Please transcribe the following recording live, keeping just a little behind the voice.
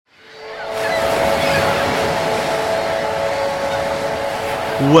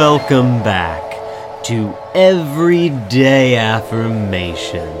Welcome back to Everyday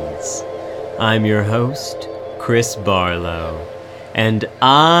Affirmations. I'm your host, Chris Barlow, and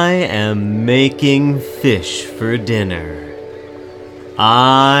I am making fish for dinner.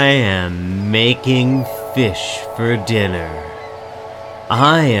 I am making fish for dinner.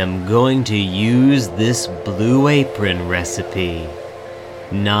 I am going to use this Blue Apron recipe.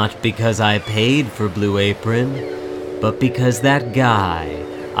 Not because I paid for Blue Apron, but because that guy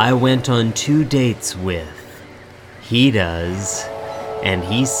I went on 2 dates with, he does. And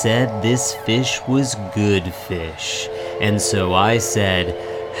he said this fish was good fish. And so I said,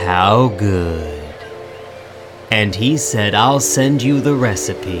 how good? And he said, I'll send you the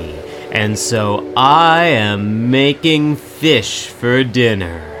recipe. And so I am making fish for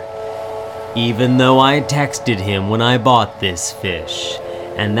dinner. Even though I texted him when I bought this fish.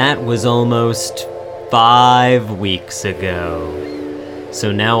 And that was almost 5 weeks ago.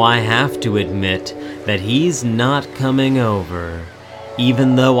 So now I have to admit that he's not coming over,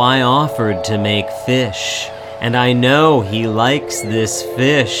 even though I offered to make fish, and I know he likes this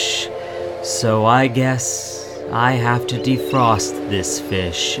fish. So I guess I have to defrost this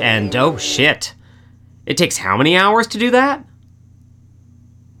fish, and oh shit! It takes how many hours to do that?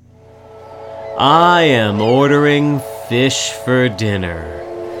 I am ordering fish for dinner.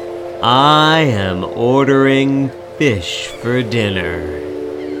 I am ordering fish for dinner.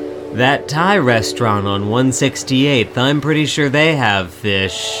 That Thai restaurant on 168th, I'm pretty sure they have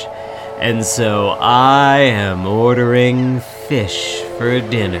fish. And so I am ordering fish for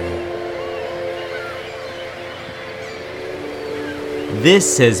dinner.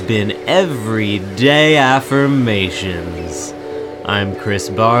 This has been Everyday Affirmations. I'm Chris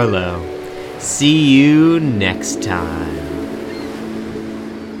Barlow. See you next time.